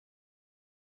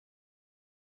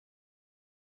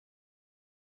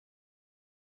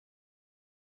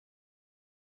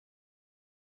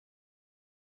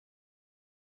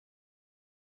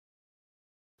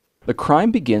The crime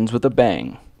begins with a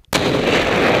bang.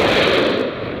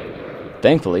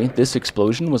 Thankfully, this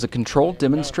explosion was a controlled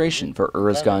demonstration for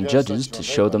Uruzgan judges to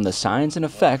show them the signs and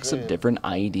effects of different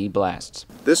IED blasts.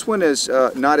 This one is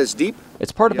not as deep.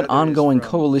 It's part of an ongoing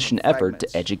coalition effort to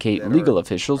educate legal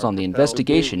officials on the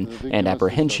investigation and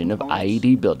apprehension of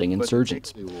IED building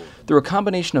insurgents. Through a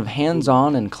combination of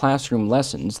hands-on and classroom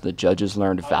lessons, the judges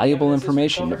learned valuable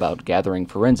information about gathering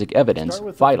forensic evidence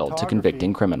vital to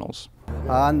convicting criminals.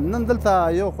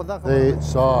 They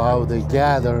saw how they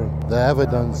gather the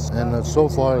evidence, and so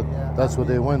far that's what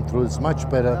they went through. It's much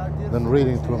better than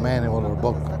reading through a manual or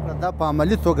book.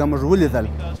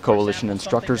 Coalition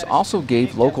instructors also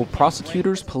gave local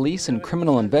prosecutors, police, and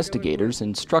criminal investigators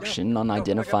instruction on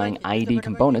identifying IED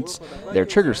components, their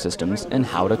trigger systems, and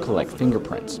how to collect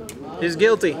fingerprints. He's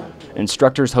guilty.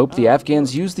 Instructors hope the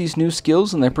Afghans use these new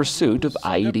skills in their pursuit of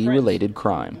IED-related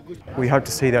crime. We hope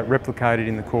to see that replicated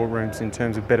in the courtrooms in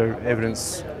terms of better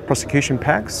evidence prosecution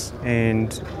packs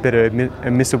and better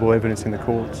admissible evidence in the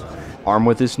courts. Armed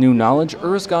with this new knowledge,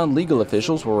 Uruzgan legal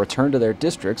officials will return to their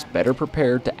districts better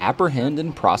prepared to apprehend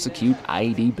and prosecute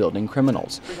IED-building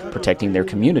criminals, protecting their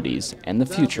communities and the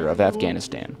future of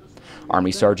Afghanistan.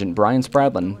 Army Sergeant Bryan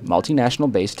Spradlin,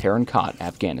 multinational base Tarin Kot,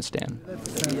 Afghanistan.